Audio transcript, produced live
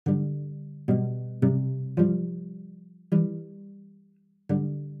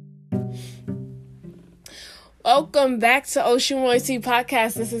Welcome back to Ocean Royalty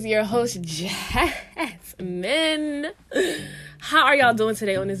Podcast. This is your host, Jasmine. How are y'all doing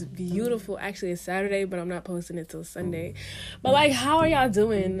today on this beautiful, actually it's Saturday, but I'm not posting it till Sunday. But how are y'all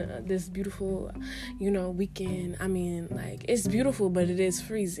doing this beautiful, weekend? I mean, it's beautiful, but it is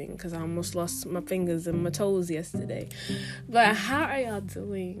freezing because I almost lost my fingers and my toes yesterday. But how are y'all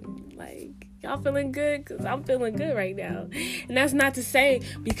doing? Y'all feeling good? Because I'm feeling good right now. And that's not to say,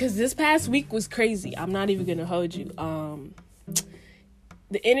 because this past week was crazy. I'm not even going to hold you.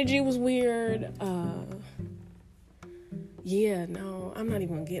 The energy was weird. I'm not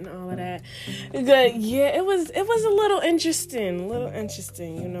even getting all of that. But yeah, it was a little interesting.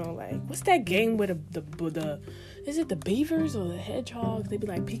 What's that game with the is it the beavers or the hedgehogs? They be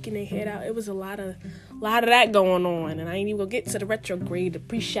peeking their head out. It was a lot of that going on, and I ain't even gonna get to the retrograde, the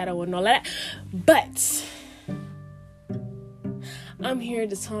pre-shadow, and all that. But I'm here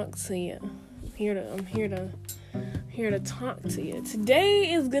to talk to you. I'm here to talk to you.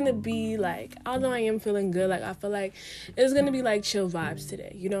 Today is gonna be although I am feeling good, I feel like it's gonna be chill vibes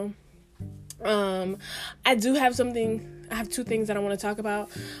today, I do have I have two things that I want to talk about,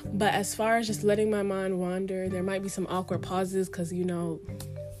 but as far as just letting my mind wander, there might be some awkward pauses because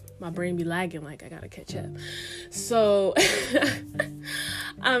my brain be lagging, I gotta catch up. So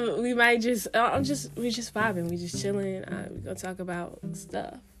we might just we just vibing, we just chilling. We're gonna talk about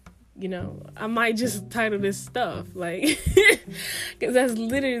stuff. I might just title this stuff, because that's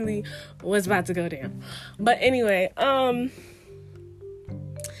literally what's about to go down. But anyway,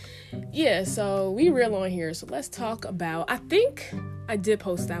 so we real on here. So let's talk about, I think I did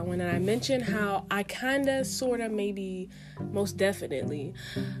post that one, and I mentioned how I kind of, sort of, maybe, most definitely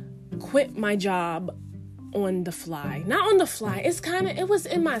quit my job on the fly. Not on the fly. It was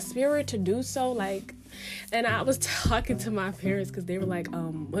in my spirit to do so, and I was talking to my parents because they were like,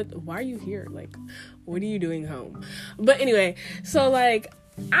 why are you here? What are you doing home? But anyway, so I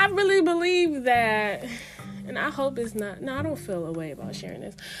really believe that, and I hope it's not, no, I don't feel a way about sharing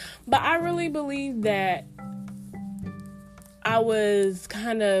this, but I really believe that I was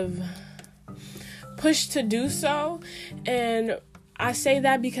kind of pushed to do so. And I say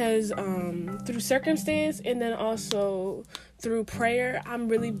that because through circumstance and then also through prayer, I'm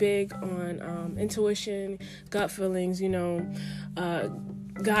really big on intuition, gut feelings,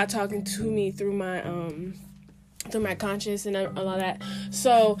 God talking to me through my conscience and all of that.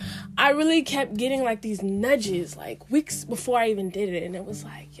 So I really kept getting these nudges weeks before I even did it, and it was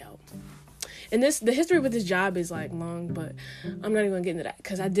yo. And the history with this job is long, but I'm not even gonna get into that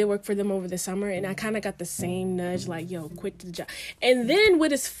because I did work for them over the summer, and I kind of got the same nudge, yo, quit the job. And then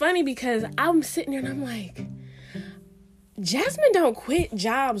what is funny, because I'm sitting there and I'm like, Jasmine don't quit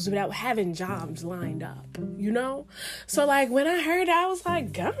jobs without having jobs lined up, So when I heard that, I was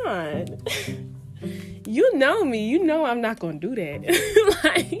like, God, you know me, I'm not gonna do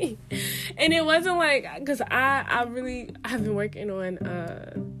that. And it wasn't because I really have been working on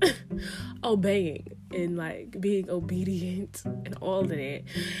obeying and being obedient and all of that.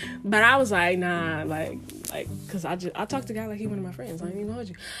 But I was nah, because I talked to God he one of my friends. I ain't even hold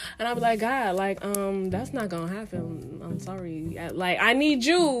you. And I was like, God, that's not gonna happen. I'm sorry. I need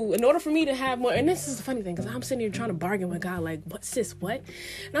you in order for me to have more. And this is the funny thing, because I'm sitting here trying to bargain with God, what, sis, what?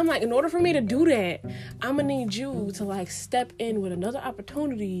 And I'm in order for me to do that, I'm gonna need you to step in with another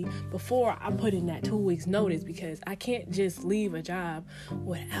opportunity before I put in that 2 weeks notice, because I can't just leave a job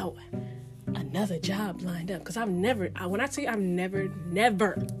without another job lined up, because when I tell you, I've never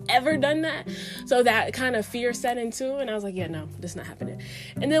ever done that. So that kind of fear set in too, and I was like, yeah, no, this is not happening.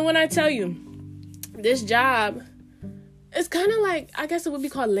 And then when I tell you, this job, it's kind of I guess it would be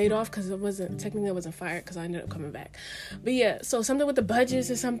called laid off, because I wasn't fired, because I ended up coming back. But yeah, so something with the budgets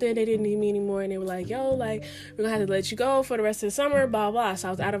or something, they didn't need me anymore, and they were like, yo, we're gonna have to let you go for the rest of the summer, blah blah. So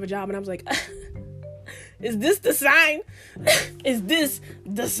I was out of a job, and I was like, is this the sign? Is this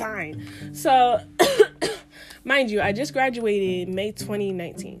the sign? So, mind you, I just graduated May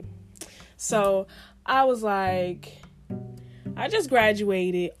 2019. So, I was like, I just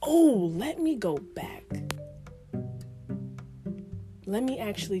graduated. Oh, let me go back. Let me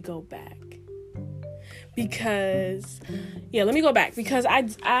actually go back. Because, let me go back. Because I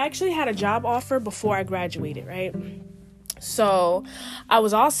actually had a job offer before I graduated, right? So I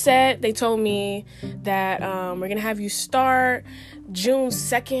was all set. They told me that we're going to have you start June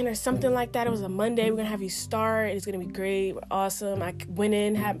 2nd or something like that. It was a Monday. We're going to have you start. It's going to be great. We're awesome. I went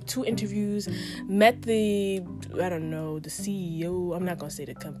in, had 2 interviews, met the CEO. I'm not going to say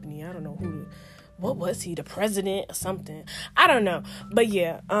the company. I don't know what was he? The president or something? I don't know. But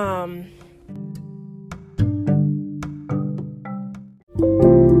yeah,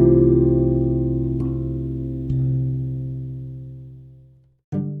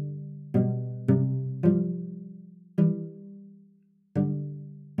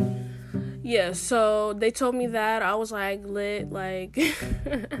 Yeah, so they told me that. I was like lit, like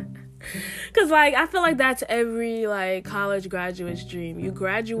because like I feel like that's every like college graduate's dream. You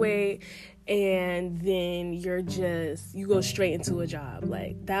graduate and then you go straight into a job.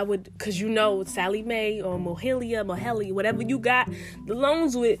 Like that would, because Sally Mae or Moheli, whatever you got the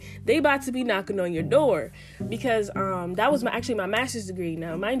loans with, they about to be knocking on your door, because that was my master's degree.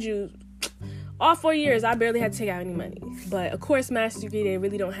 Now mind you, all 4 years, I barely had to take out any money. But, of course, master's degree, they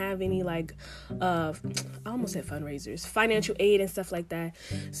really don't have any, like, I almost said fundraisers, financial aid and stuff like that.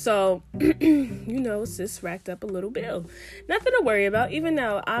 So, sis racked up a little bill. Nothing to worry about. Even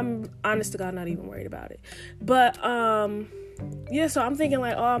now, I'm, honest to God, not even worried about it. But, yeah, so I'm thinking,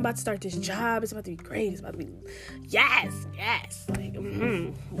 like, I'm about to start this job. It's about to be great. It's about to be, yes. Like,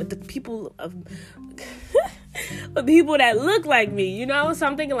 with the people of... with people that look like me, so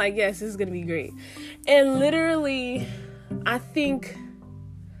I'm thinking like, yes, this is gonna be great. And literally, I think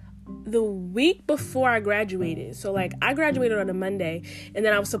the week before I graduated, so like I graduated on a Monday, and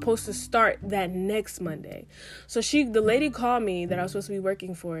then I was supposed to start that next Monday. So the lady called me that I was supposed to be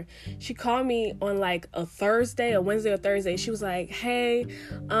working for. She called me on like a Wednesday or Thursday. She was like, hey,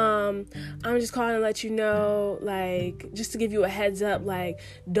 I'm just calling to let you know, like, just to give you a heads up, like,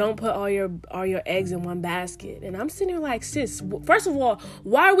 don't put all your eggs in one basket. And I'm sitting here like, sis, first of all,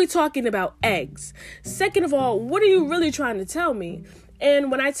 why are we talking about eggs? Second of all, what are you really trying to tell me?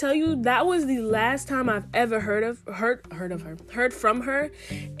 And when I tell you, that was the last time I've ever heard from her.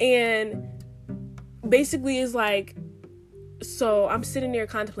 And basically it's like, so I'm sitting there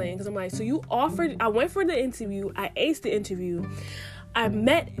contemplating, because I'm like, so I went for the interview, I aced the interview, I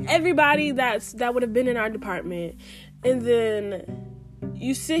met everybody that would have been in our department, and then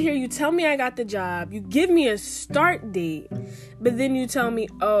you sit here, you tell me I got the job, you give me a start date, but then you tell me,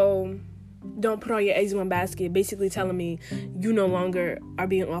 don't put all your eggs in one basket, basically telling me you no longer are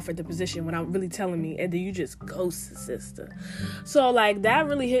being offered the position without really telling me, and then you just ghost the sister. So like that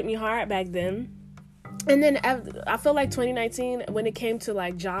really hit me hard back then. And then I feel like 2019, when it came to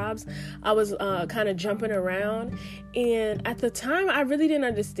like jobs, I was kind of jumping around, and at the time I really didn't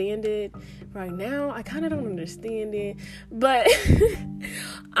understand it. Right now I kind of don't understand it, but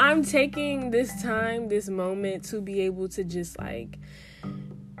I'm taking this moment to be able to just like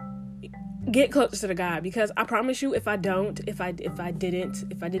get closer to God, because I promise you, if I didn't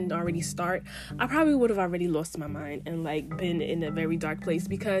already start, I probably would have already lost my mind and like been in a very dark place.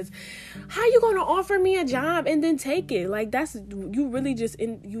 Because how you gonna offer me a job and then take it? Like that's, you really just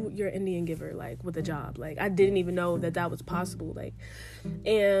you're an Indian giver, like with a job. Like I didn't even know that was possible. Like,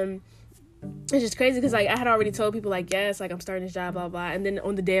 and it's just crazy because like I had already told people like, yes, like I'm starting this job, blah blah, and then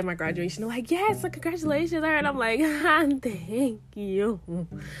on the day of my graduation, they're like, yes, like congratulations, and I'm like, thank you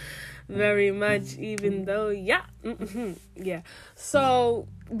very much, even though yeah. So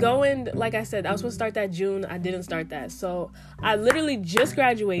like I said, I was supposed to start that June. I didn't start that. So I literally just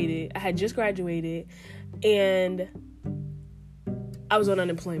graduated. I had just graduated, and I was on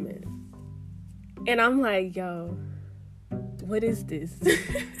unemployment. And I'm like, yo, what is this?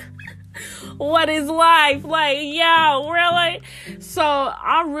 What is life? Like, yo, really? So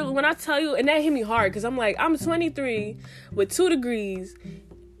when I tell you, and that hit me hard, because I'm like, I'm 23 with 2 degrees,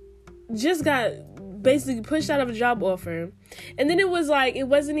 just got basically pushed out of a job offer. And then it was like, it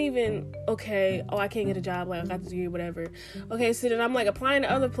wasn't even, okay, I can't get a job, like I got the degree, whatever. Okay, so then I'm like applying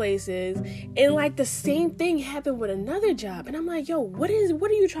to other places, and like the same thing happened with another job. And I'm like, yo, what are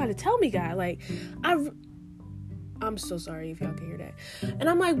you trying to tell me, guy? Like, I'm so sorry if y'all can hear that. And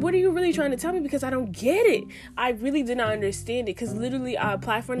I'm like, what are you really trying to tell me? Because I don't get it. I really did not understand it. Because literally I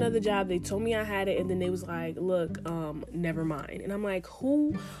applied for another job. They told me I had it. And then they was like, look, never mind. And I'm like,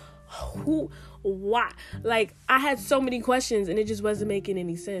 who, why? Like, I had so many questions and it just wasn't making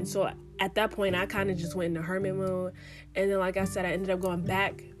any sense. So at that point, I kind of just went into hermit mode. And then, like I said, I ended up going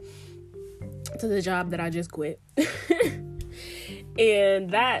back to the job that I just quit. And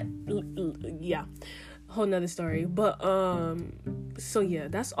that, yeah, whole nother story. But so yeah,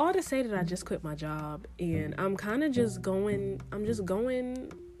 that's all to say that I just quit my job, and I'm kind of just going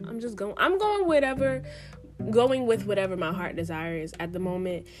with whatever my heart desires at the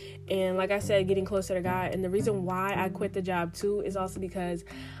moment. And like I said, getting closer to God. And the reason why I quit the job too is also because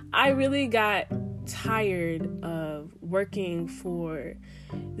I really got tired of working for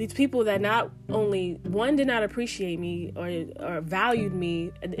these people that not only, one, did not appreciate me or valued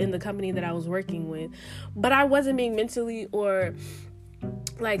me in the company that I was working with, but I wasn't being mentally or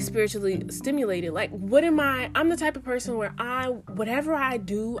like spiritually stimulated. Like, I'm the type of person where whatever I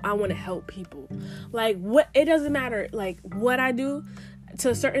do, I want to help people. Like, it doesn't matter like what I do, to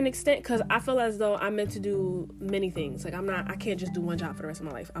a certain extent, because I feel as though I'm meant to do many things. Like, I can't just do one job for the rest of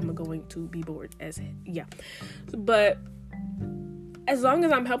my life. I'm going to be bored but as long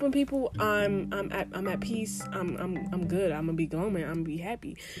as I'm helping people, I'm at peace. I'm good. I'm gonna be glowing. I'm gonna be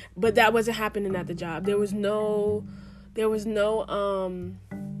happy. But that wasn't happening at the job. There was no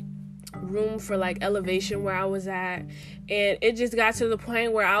room for like elevation where I was at, and it just got to the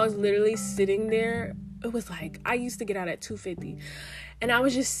point where I was literally sitting there. It was like, I used to get out at 2:50, and I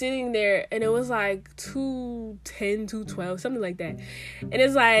was just sitting there, and it was like 2:10, 2:12, something like that. And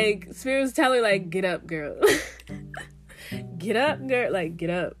it's like Spirit was telling, like, get up, girl. Get up, girl. Like, get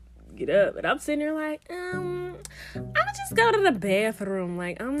up. And I'm sitting there like, I'm gonna just go to the bathroom.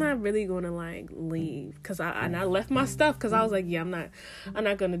 Like, I'm not really gonna like leave, because I left my stuff, because I was like, yeah, I'm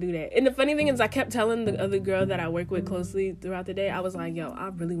not gonna do that. And the funny thing is, I kept telling the other girl that I work with closely throughout the day, I was like, yo, I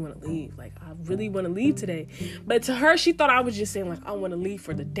really want to leave. Like, I really want to leave today. But to her, she thought I was just saying like, I want to leave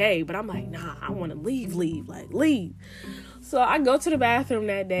for the day. But I'm like, nah, I want to leave, like leave. So I go to the bathroom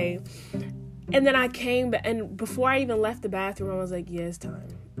that day, and then I came back, and before I even left the bathroom, I was like, yeah, it's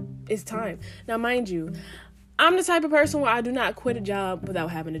time. Now, mind you, I'm the type of person where I do not quit a job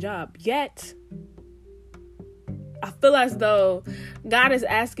without having a job. Yet, I feel as though God is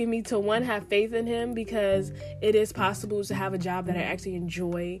asking me to, one, have faith in him, because it is possible to have a job that I actually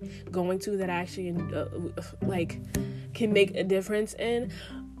enjoy going to, that I actually can make a difference in.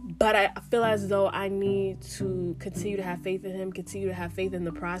 But I feel as though I need to continue to have faith in him, continue to have faith in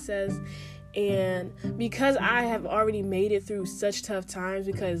the process. And because I have already made it through such tough times,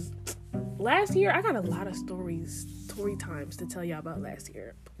 because last year I got a lot of story times to tell y'all about last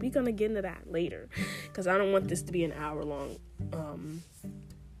year. We're gonna get into that later, because I don't want this to be an hour-long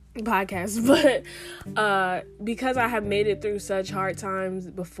podcast. But because I have made it through such hard times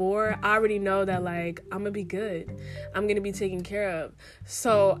before, I already know that, like, I'm gonna be good. I'm gonna be taken care of.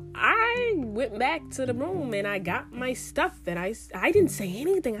 So I went back to the room and I got my stuff, and I didn't say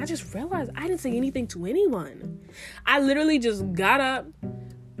anything. I just realized I didn't say anything to anyone. I literally just got up,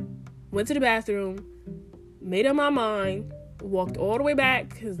 went to the bathroom, made up my mind, walked all the way back,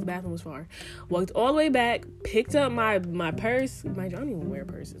 because the bathroom was far, walked all the way back, picked up my purse, I don't even wear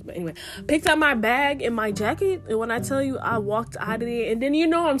purses, but anyway, picked up my bag and my jacket, and when I tell you, I walked out of there. And then, you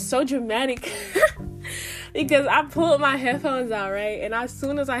know, I'm so dramatic, because I pulled my headphones out, right, and as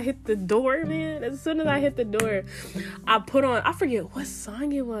soon as I hit the door, I put on, I forget what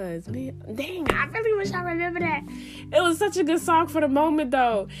song it was, man, dang, I really wish I remember that. It was such a good song for the moment,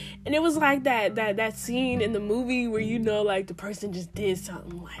 though, and it was like that scene in the movie where, you know, like, the person just did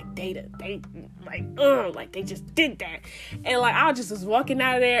something, like, they just did that, and, like, I just was walking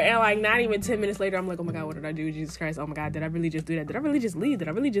out of there, and, like, not even 10 minutes later, I'm like, oh my God, what did I do? Jesus Christ, oh my God, did I really just do that? Did I really just leave? Did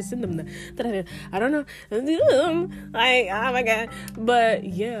I really just send them I don't know, like, oh my God. But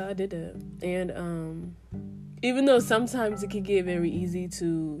yeah, I did that. And even though sometimes it can get very easy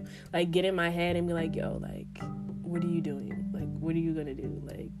to, like, get in my head and be like, yo, like, what are you doing? Like, what are you gonna do?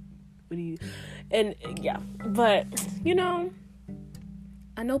 Like, what do you... And yeah, but, you know,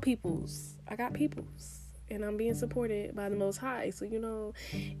 I know peoples. I got peoples. And I'm being supported by the Most High. So, you know,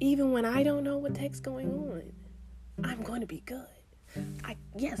 even when I don't know what the heck's going on, I'm going to be good.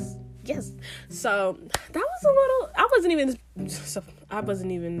 Yes. So that was a little,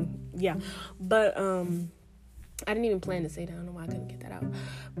 but I didn't even plan to say that. I don't know why I couldn't get that out.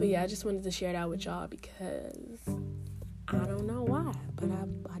 But yeah, I just wanted to share that with y'all, because I don't know why, but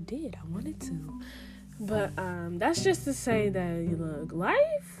I did. I wanted to. But that's just to say that, look,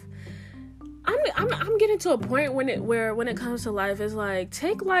 life, I'm getting to a point when it comes to life, it's like,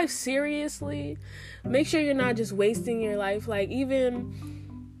 take life seriously. Make sure you're not just wasting your life. Like,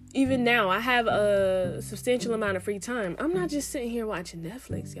 even now, I have a substantial amount of free time. I'm not just sitting here watching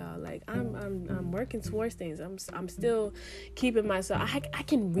Netflix, y'all. Like, I'm working towards things. I'm still keeping myself. I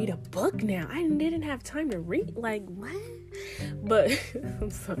can read a book now. I didn't have time to read. Like, what? But I'm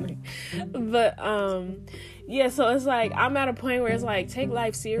sorry. But yeah. So it's like, I'm at a point where it's like, take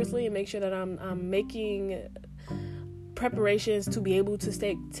life seriously and make sure that I'm making preparations to be able to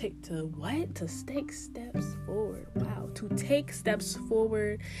take steps forward. Wow, to take steps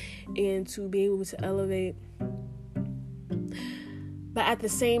forward and to be able to elevate. But at the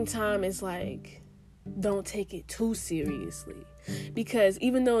same time, it's like, don't take it too seriously, because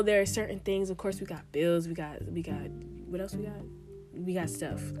even though there are certain things, of course, we got bills, we got what else we got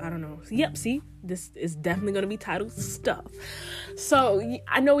stuff. I don't know. Yep, see? This is definitely going to be titled Stuff. So,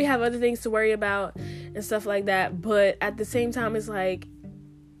 I know we have other things to worry about and stuff like that, but at the same time, it's like,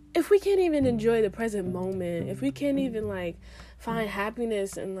 if we can't even enjoy the present moment, if we can't even, like, find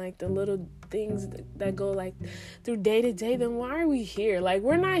happiness in, like, the little things that go like through day to day, then why are we here? Like,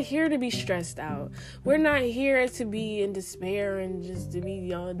 we're not here to be stressed out. We're not here to be in despair and just to be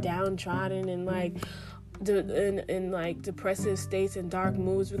downtrodden and like in like depressive states and dark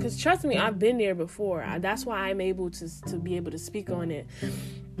moods, because trust me, I've been there before. That's why I'm able to be able to speak on it,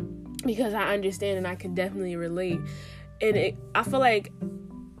 because I understand and I can definitely relate. And I feel like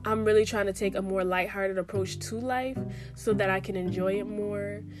I'm really trying to take a more lighthearted approach to life so that I can enjoy it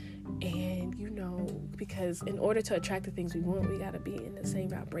more. And, because in order to attract the things we want, we got to be in the same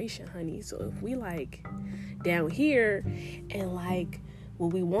vibration, honey. So if we like down here and like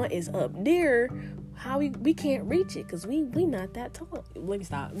what we want is up there, how we can't reach it because we not that tall. Let me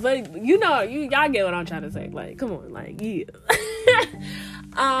stop. But y'all get what I'm trying to say. Like, come on, like, yeah.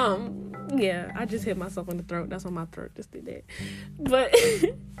 Yeah, I just hit myself in the throat. That's why my throat just did that. But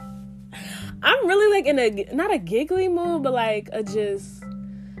I'm really like in a, not a giggly mood, but like a just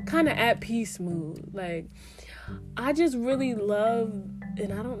kind of at peace mood. Like, I just really love,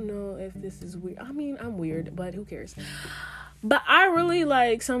 and I don't know if this is weird. I mean, I'm weird, but who cares? But I really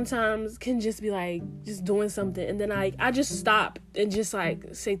like sometimes can just be like just doing something, and then I just stop and just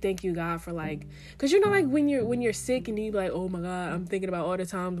like say thank you, God, for like, cause like when you're sick and you be like, oh my God, I'm thinking about all the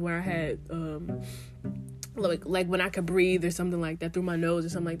times where I had like when I could breathe or something like that through my nose or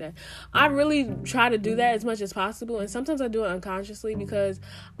something like that. I really try to do that as much as possible, and sometimes I do it unconsciously because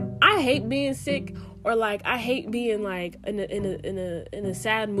I hate being sick, or like I hate being like in a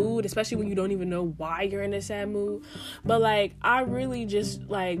sad mood, especially when you don't even know why you're in a sad mood. But like I really just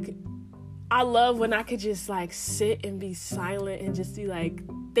like, I love when I could just like sit and be silent and just be like,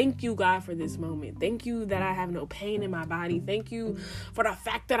 thank you, God, for this moment. Thank you that I have no pain in my body. Thank you for the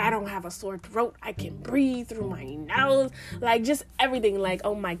fact that I don't have a sore throat. I can breathe through my nose. Like, just everything. Like,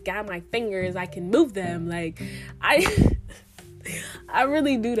 oh my God, my fingers, I can move them. Like, I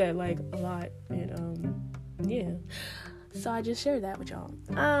really do that, like, a lot. And, yeah. So I just shared that with y'all.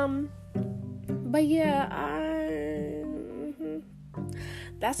 But yeah,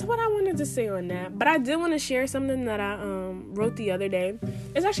 that's what I wanted to say on that. But I did want to share something that I wrote the other day.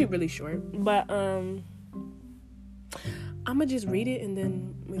 It's actually really short, but I'm gonna just read it and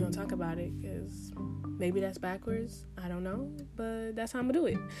then we're gonna talk about it, because maybe that's backwards, I don't know, but that's how I'm gonna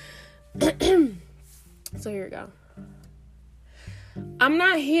do it. So here we go. I'm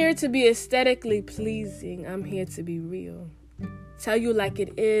not here to be aesthetically pleasing. I'm here to be real. Tell you like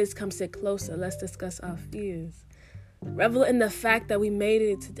it is. Come sit closer. Let's discuss our fears. Revel in the fact that we made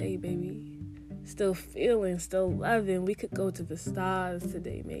it today, baby. Still feeling, still loving. We could go to the stars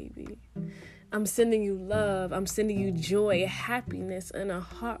today, maybe. I'm sending you love. I'm sending you joy, happiness, and a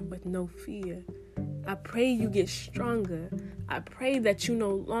heart with no fear. I pray you get stronger. I pray that you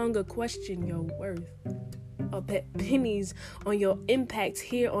no longer question your worth or bet pennies on your impact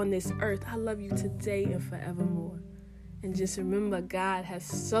here on this earth. I love you today and forevermore. And just remember, God has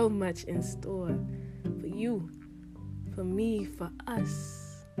so much in store for you, for me, for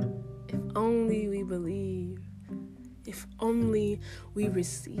us. If only we believe. If only we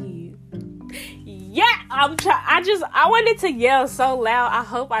receive. Yeah, I wanted to yell so loud. I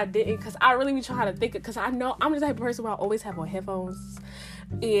hope I didn't, because I really be trying to think it, because I know I'm the type of person where I always have on headphones.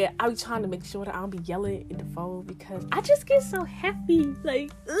 Yeah, I be trying to make sure that I don't be yelling in the phone, because I just get so happy.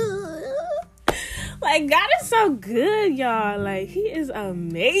 Like, like, God is so good, y'all. Like, he is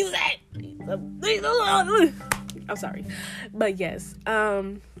amazing. He's amazing. I'm sorry. But yes,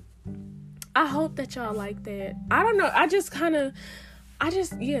 I hope that y'all like that. I don't know.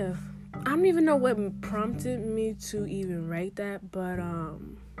 Yeah. I don't even know what prompted me to even write that, but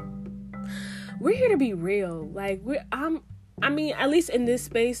we're here to be real. Like, I mean, at least in this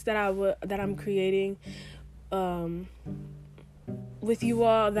space that I'm creating with you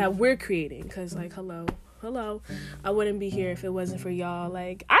all, that we're creating, because like, hello, I wouldn't be here if it wasn't for y'all.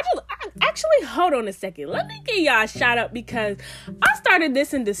 Like, actually, hold on a second, let me give y'all a shout out, because I started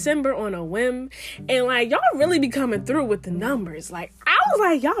this in December on a whim, and like, y'all really be coming through with the numbers. Like, I was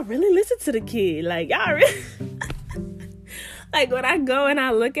like, y'all really listen to the kid. Like, y'all really like, when I go and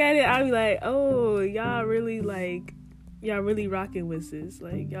I look at it, I'll be like, oh, y'all really rocking with this.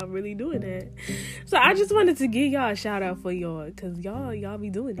 Like, y'all really doing that. So I just wanted to give y'all a shout out for y'all, because y'all be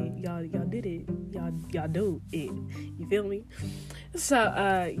doing it. Y'all did it. Y'all do it. You feel me? So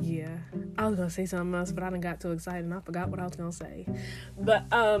yeah, I was gonna say something else, but I done got too excited and I forgot what I was gonna say. But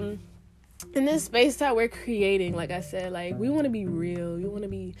in this space that we're creating, like I said, like, we want to be real. We want to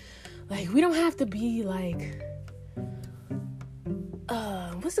be like, we don't have to be like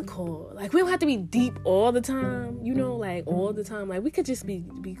what's it called? Like, we don't have to be deep all the time, you know, like all the time. Like, we could just be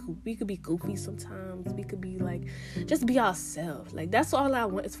we could be goofy sometimes. We could be like, just be ourselves. Like, that's all I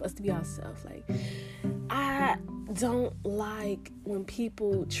want is for us to be ourselves. Like, I don't like when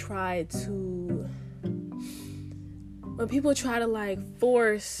people try to like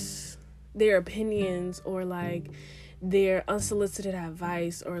force their opinions or like their unsolicited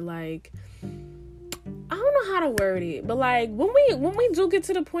advice, or like, I don't know how to word it, but like when we do get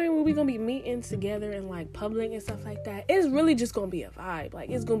to the point where we gonna be meeting together in like public and stuff like that, it's really just gonna be a vibe. Like,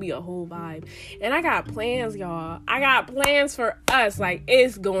 it's gonna be a whole vibe. And I got plans, y'all. I got plans for us. Like,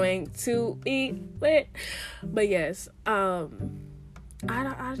 it's going to be lit. But yes, I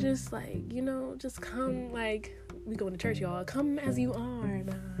just, like, you know, just come, like, we going to church, y'all. Come as you are,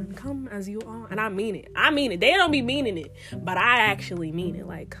 man. Come as you are. And I mean it. They don't be meaning it, but I actually mean it.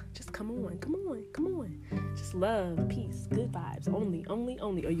 Like, just come on. Just love, peace, good vibes. Only.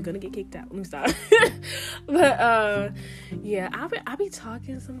 Or you're gonna get kicked out. Let me stop. But, yeah, I be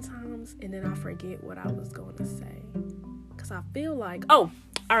talking sometimes, and then I forget what I was going to say. Because I feel like, I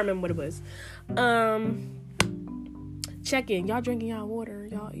remember what it was. Check in. Y'all drinking y'all water.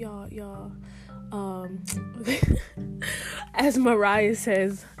 Y'all. As Mariah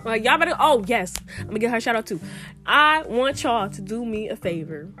says, like, y'all better, yes, I'm gonna give her a shout out too. I want y'all to do me a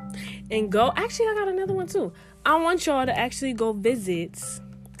favor and go, actually, I got another one too. I want y'all to actually go visit,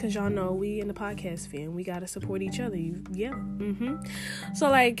 because y'all know we in the podcast fan, we gotta support each other. So,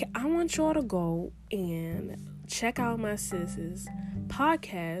 like, I want y'all to go and check out my sis's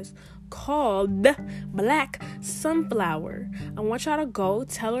podcast called Black Sunflower. I want y'all to go,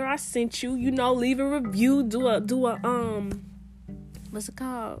 tell her I sent you, you know, leave a review, do a what's it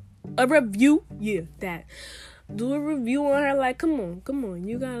called? A review. Yeah, that. Do a review on her. Like, come on.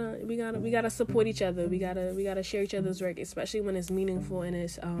 We gotta support each other. We gotta share each other's work, especially when it's meaningful and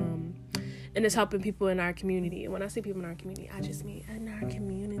it's helping people in our community. And when I say people in our community, I just mean in our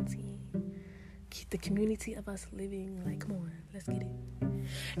community. The community of us living, like, come on, let's get it.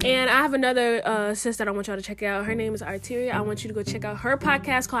 And I have another sis that I want y'all to check out. Her name is Arteria. I want you to go check out her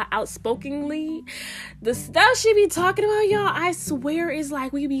podcast called Outspokenly. The stuff she be talking about, y'all, I swear is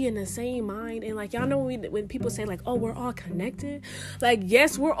like we be in the same mind. And like, y'all know when people say like, oh, we're all connected. Like,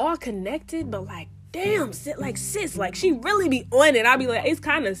 yes, we're all connected, but like, damn, sis, like, she really be on it. I be like, it's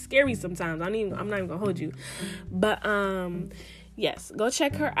kind of scary sometimes. I'm not even gonna hold you. But yes, go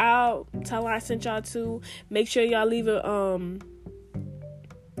check her out. Tell her I sent y'all to. Make sure y'all leave a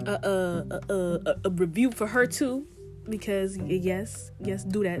review for her too, because yes,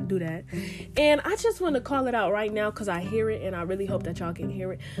 do that. And I just want to call it out right now because I hear it, and I really hope that y'all can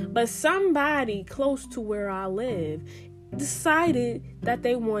hear it. But somebody close to where I live decided that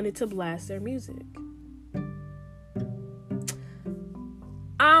they wanted to blast their music.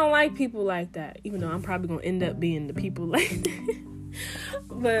 I don't like people like that, even though I'm probably gonna end up being the people like that.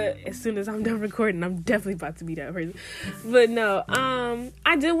 But as soon as I'm done recording, I'm definitely about to be that person. But no,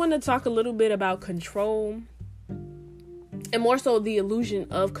 I did want to talk a little bit about control, and more so the illusion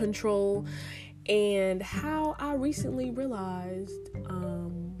of control, and how I recently realized,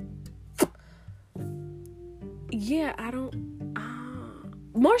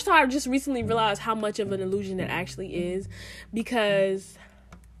 more so I just recently realized how much of an illusion it actually is, because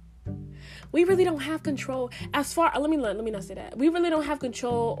we really don't have control let me not say that. We really don't have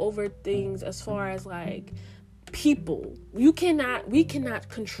control over things as far as like people. We cannot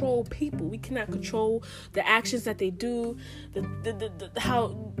control people. We cannot control the actions that they do, the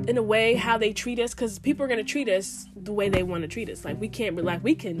how, in a way, how they treat us, because people are going to treat us the way they want to treat us. Like, we can't, like,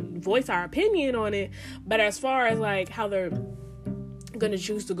 we can voice our opinion on it, but as far as like how they're going to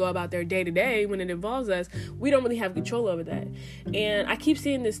choose to go about their day-to-day when it involves us, we don't really have control over that. And I keep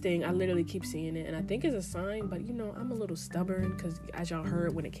seeing this thing. I literally keep seeing it, and I think it's a sign, but you know, I'm a little stubborn, because as y'all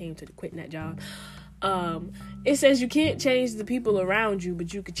heard when it came to quitting that job, it says you can't change the people around you,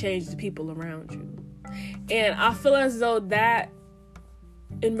 but you can change the people around you. And I feel as though that,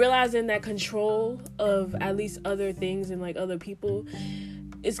 in realizing that control of at least other things and like other people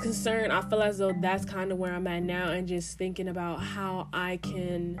is concerned, I feel as though that's kind of where I'm at now, and just thinking about how I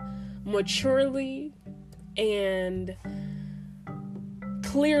can maturely and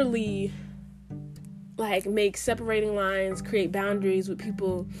clearly like make separating lines, create boundaries with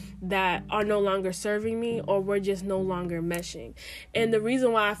people that are no longer serving me, or we're just no longer meshing. And the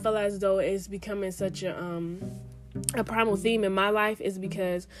reason why I feel as though it's becoming such a primal theme in my life is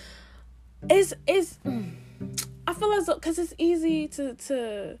because I feel as though, because it's easy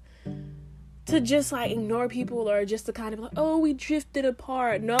to to just like ignore people, or just to kind of like, oh, we drifted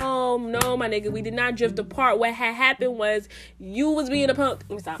apart. No, my nigga, we did not drift apart. What had happened was you was being a punk.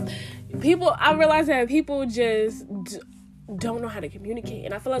 Let me stop. I realize that people just don't know how to communicate,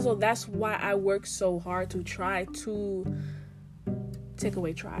 and I feel as though that's why I work so hard to try to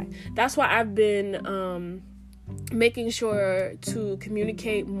that's why I've been making sure to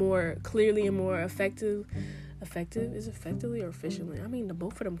communicate more clearly and more effective is effectively or efficiently. I mean, the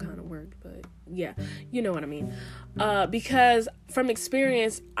both of them kind of work, but yeah, you know what I mean. Because from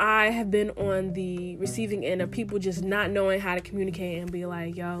experience, I have been on the receiving end of people just not knowing how to communicate and be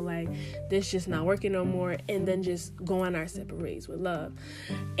like, yo, like, this just not working no more, and then just go on our separate ways with love.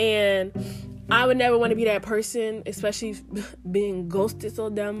 And I would never want to be that person, especially being ghosted so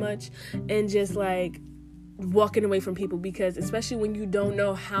damn much and just like walking away from people, because especially when you don't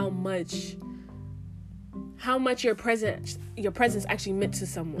know how much your presence actually meant to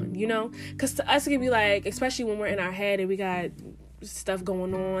someone, you know? Because to us, it can be like, especially when we're in our head and we got stuff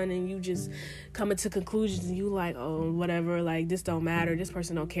going on and you just coming to conclusions and you like, oh, whatever, like, this don't matter, this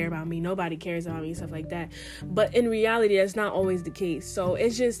person don't care about me, nobody cares about me, stuff like that. But in reality, that's not always the case. So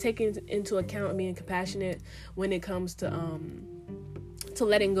it's just taking into account being compassionate when it comes to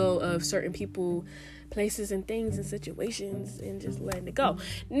letting go of certain people, places and things and situations, and just letting it go.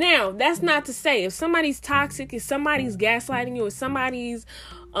 Now, that's not to say if somebody's toxic, if somebody's gaslighting you, if somebody's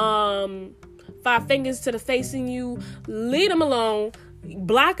 5 fingers to the face in you, leave them alone,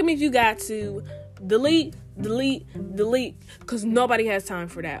 block them if you got to, delete, because nobody has time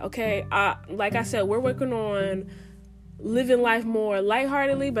for that, okay? Like I said, we're working on living life more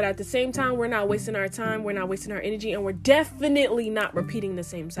lightheartedly, but at the same time, we're not wasting our time, we're not wasting our energy, and we're definitely not repeating the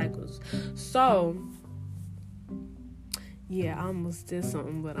same cycles. So yeah, I almost did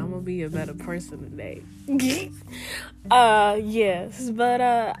something, but I'm gonna be a better person today. Yes, but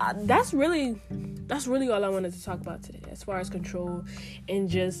that's really all I wanted to talk about today, as far as control, and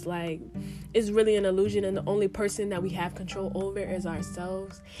just like, it's really an illusion, and the only person that we have control over is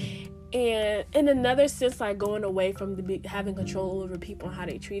ourselves. And in another sense, like going away from having control over people and how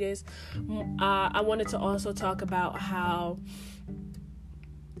they treat us, I wanted to also talk about how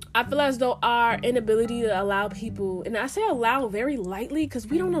I feel as though our inability to allow people, and I say allow very lightly, because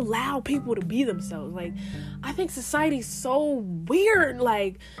we don't allow people to be themselves. Like, I think society's so weird.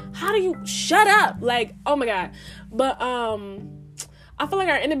 Like, how do you shut up? Like, oh my God. But I feel like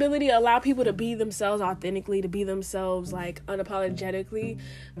our inability to allow people to be themselves authentically, to be themselves like unapologetically,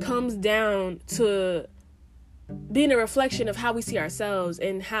 comes down to being a reflection of how we see ourselves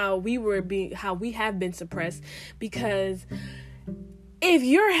and how we have been suppressed. Because if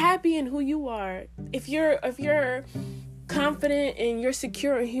you're happy in who you are, if you're confident and you're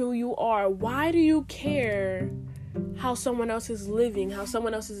secure in who you are, why do you care how someone else is living, how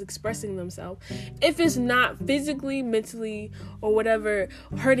someone else is expressing themselves, if it's not physically, mentally, or whatever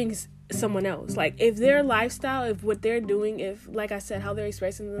hurting someone else? Like, if their lifestyle, if what they're doing, if, like I said, how they're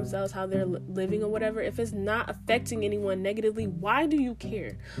expressing themselves, how they're living or whatever, if it's not affecting anyone negatively, why do you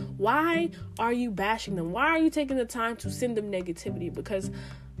care? Why are you bashing them? Why are you taking the time to send them negativity? Because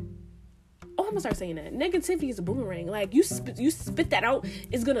I'm gonna start saying that negativity is a boomerang. Like, you spit that out,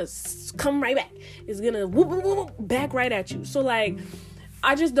 it's gonna come right back. It's gonna whoop, whoop, whoop, back right at you. So like,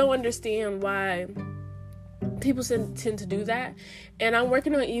 I just don't understand why people tend to do that. And I'm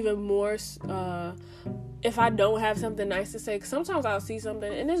working on even more if I don't have something nice to say, because sometimes I'll see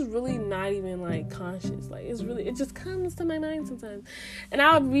something and it's really not even like conscious. Like, it just comes to my mind sometimes, and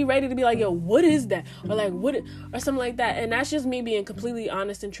I'll be ready to be like, yo, what is that? Or like, or something like that. And that's just me being completely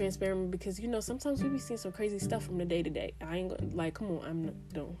honest and transparent, because, you know, sometimes we be seeing some crazy stuff from the day to day. I ain't gonna, like, come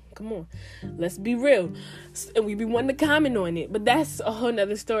on, let's be real. And we be wanting to comment on it, but that's a whole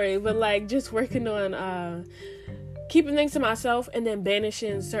nother story. But like, just working on keeping things to myself, and then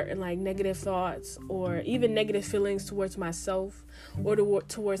banishing certain like negative thoughts or even negative feelings towards myself or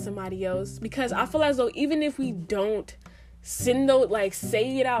towards somebody else. Because I feel as though even if we don't send those, like,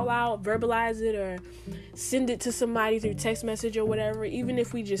 say it out loud, verbalize it, or send it to somebody through text message or whatever, even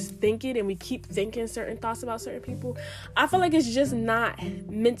if we just think it and we keep thinking certain thoughts about certain people, I feel like it's just not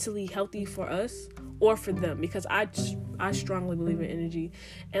mentally healthy for us or for them, because I strongly believe in energy.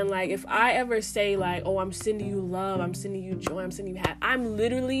 And like, if I ever say like, oh, I'm sending you love, I'm sending you joy, I'm sending you happiness, I'm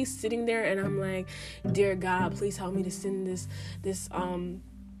literally sitting there and I'm like, dear God, please help me to send this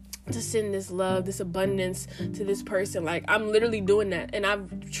to send this love, this abundance to this person. Like, I'm literally doing that. And I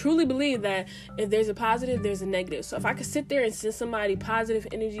truly believe that if there's a positive, there's a negative. So if I could sit there and send somebody positive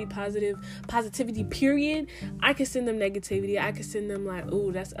energy, positivity, period, I could send them negativity. I could send them like,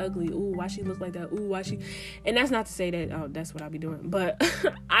 ooh, that's ugly. Ooh, why she look like that? Ooh, why she... And that's not to say that, oh, that's what I'll be doing. But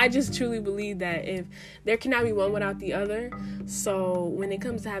I just truly believe that if there cannot be one without the other. So when it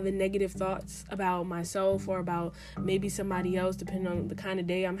comes to having negative thoughts about myself or about maybe somebody else, depending on the kind of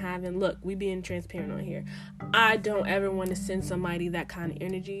day I'm having, look, we being transparent on here. I don't ever want to send somebody that kind of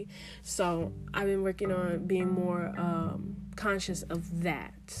energy. So I've been working on being more conscious of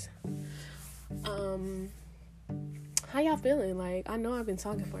that. How y'all feeling? Like, I know I've been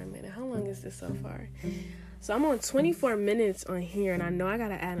talking for a minute. How long is this so far? So I'm on 24 minutes on here, and I know I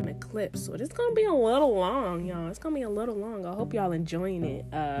gotta add in a clip, so this is gonna be a little long, y'all. It's gonna be a little long. I hope y'all enjoying it,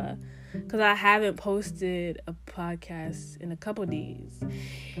 because I haven't posted a podcast in a couple days,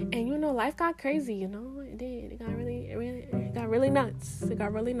 and you know, life got crazy. You know, it did. It got really nuts. It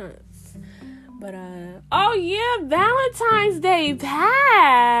got really nuts. But oh yeah, Valentine's Day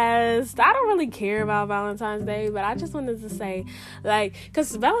passed. I don't really care about Valentine's Day, but I just wanted to say, like,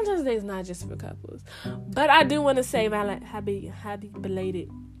 because Valentine's Day is not just for couples, but I do want to say happy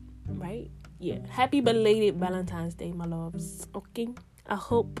belated, right? Yeah, happy belated Valentine's Day, my loves. Okay, I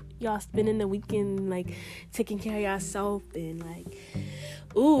hope y'all spending the weekend like taking care of yourself and like,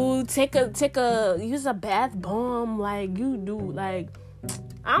 ooh, use a bath bomb like you do, like.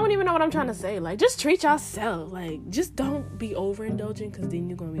 I don't even know what I'm trying to say. Like, just treat yourself. Like, just don't be overindulgent, because then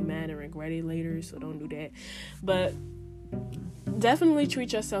you're going to be mad and regret it later, so don't do that. But definitely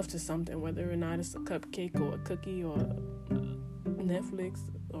treat yourself to something, whether or not it's a cupcake or a cookie or Netflix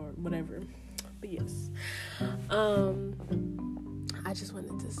or whatever. But yes. I just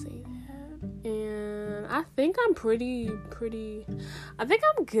wanted to say that. And I think I'm I think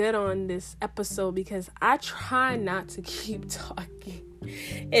I'm good on this episode, because I try not to keep talking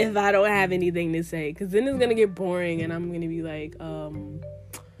if I don't have anything to say, because then it's gonna get boring and I'm gonna be like,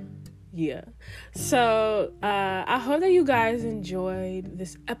 yeah. So I hope that you guys enjoyed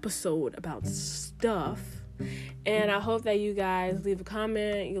this episode about stuff, and I hope that you guys leave a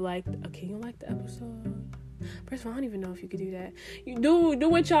comment. You like the episode? First of all, I don't even know if you could do that. You do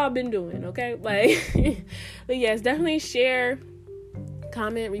what y'all been doing, okay? Like, but yes, definitely share,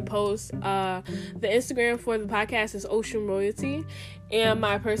 comment, repost. The Instagram for the podcast is Ocean Royalty, and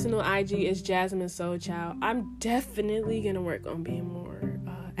my personal IG is Jasmine Soul Child. I'm definitely gonna work on being more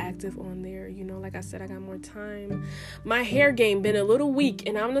active on there. You know, like I said, I got more time. My hair game been a little weak,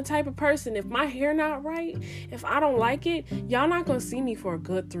 and I'm the type of person, if my hair not right, if I don't like it, y'all not gonna see me for a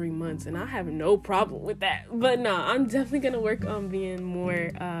good 3 months, and I have no problem with that. But no, I'm definitely gonna work on being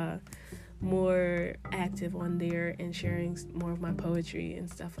more active on there and sharing more of my poetry and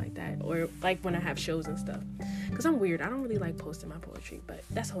stuff like that, or like when I have shows and stuff, because I'm weird. I don't really like posting my poetry, but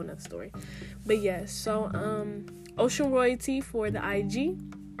that's a whole nother story. But yeah, so Ocean Royalty for the IG,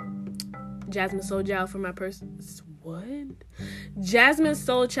 Jasmine Soul Child for my Jasmine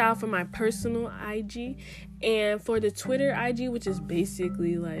Soul Child for my personal IG, and for the Twitter IG, which is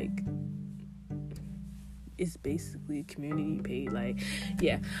basically like, it's basically a community page, like,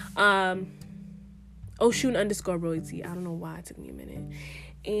 yeah, Ocean_royalty. I don't know why it took me a minute.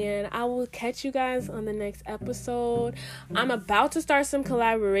 And I will catch you guys on the next episode. I'm about to start some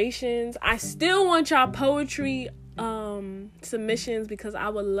collaborations. I still want y'all poetry submissions, because I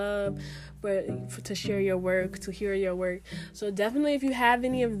would love to share your work, to hear your work. So definitely, if you have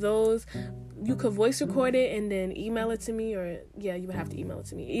any of those, you could voice record it and then email it to me, or yeah, you would have to email it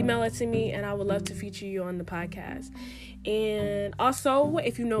to me, and I would love to feature you on the podcast. And also,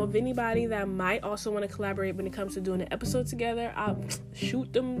 if you know of anybody that might also want to collaborate when it comes to doing an episode together, I'll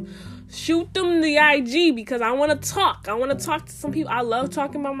shoot them the IG, because I want to talk to some people. I love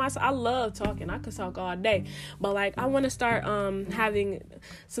talking about myself. I love talking. I could talk all day, but like, I want to start having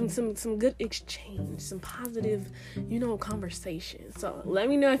some good exchange, some positive, conversation. So let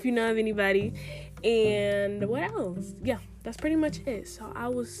me know if you know of anybody. And what else? Yeah, that's pretty much it. So I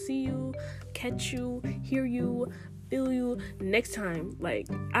will see you, catch you, hear you, feel you next time. Like,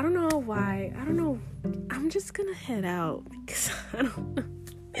 I don't know why. I don't know. I'm just gonna head out, because I don't know.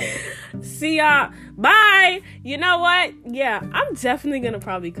 See y'all. Bye. You know what? Yeah, I'm definitely gonna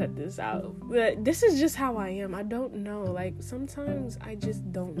probably cut this out. But this is just how I am. I don't know. Like, sometimes I just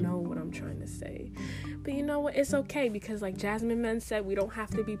don't know what I'm trying to say. But you know what? It's okay, because like Jasmine Men said, we don't have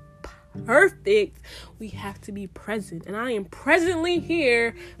to be perfect. We have to be present. And I am presently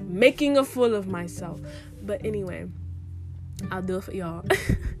here making a fool of myself. But anyway, I'll do it for y'all.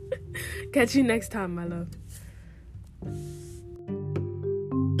 Catch you next time, my love.